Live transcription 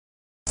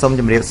សូម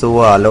ជម្រាបសួ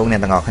រលោកអ្នក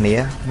ទាំងអស់គ្នា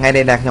ថ្ងៃ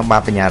នេះដែលខ្ញុំបា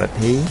ទបញ្ញារដ្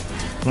ឋី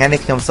ថ្ងៃនេះ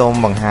ខ្ញុំសូម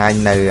បង្ហាញ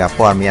នៅ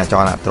ព័ត៌មានអច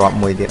លនទ្រព្យ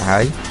មួយទៀតហើ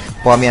យ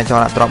ព័ត៌មានអចល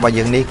នទ្រព្យរបស់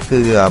យើងនេះ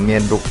គឺមា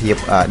នរូបភាព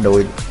ដូ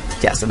ច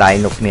ជាក់ស្ដែង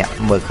លោកអ្នក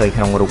មើលឃើញ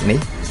ក្នុងរូបនេះ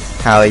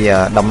ហើយ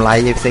តម្លៃ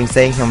ផ្សេង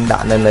ខ្ញុំដា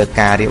ក់នៅលើ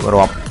ការរៀប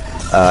រាប់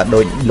ដោ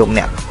យលោក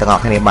អ្នកទាំងអ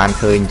ស់គ្នាបាន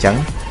ឃើញអញ្ចឹង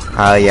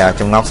ហើយ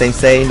ចំណុច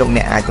ផ្សេងលោក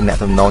អ្នកអាចទំនាក់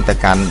ទំនងទៅ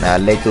កាន់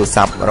លេខទូរ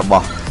ស័ព្ទរប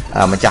ស់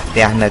ម្ចាស់ផ្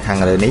ទះនៅខាង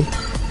លើនេះ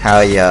ហើ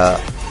យ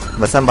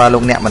បើសិនបើលោ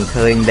កអ្នកមិន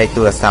ឃើញលេខ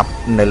ទូរស័ព្ទ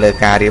នៅលើ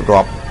ការរៀប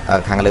រាប់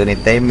ខាងលើនេះ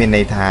ទេមាន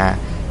ន័យថា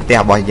ផ្ទះ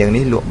របស់យើង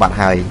នេះលក់បាត់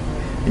ហើយ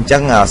អញ្ចឹ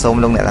ងសូម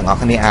លោកអ្នកទាំងអស់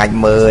គ្នាអាច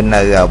មើល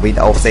នៅវីដេ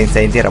អូផ្សេង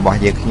ទៀតរបស់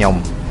យើងខ្ញុំ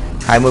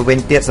ហើយមួយវិញ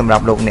ទៀតសម្រា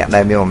ប់លោកអ្នក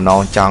ដែលមានបំណង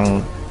ចង់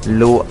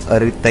លក់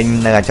ឬទិញ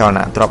នៅអចលន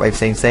ទ្រព្យអី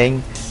ផ្សេង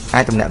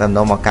អាចទំនាក់ទំន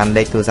ងមកកាន់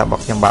លេខទូរស័ព្ទរប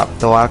ស់ខ្ញុំបាទផ្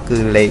ទាល់គឺ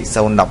លេខ012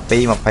 28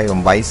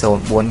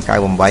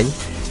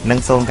 0498និង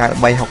093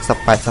 60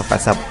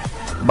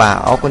 80 បាទ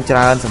អរគុណច្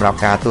រើនសម្រាប់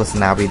ការទស្ស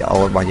នាវីដេអូ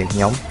របស់យើង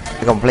ខ្ញុំ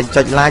កុំភ្លេច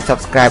ចុច like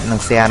subscribe និង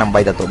share ដើម្បី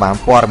ទទួលបាន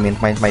ព័ត៌មាន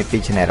ថ្មីៗពី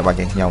channel របស់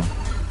យើងខ្ញុំ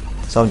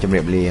សូមជម្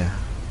រាបលា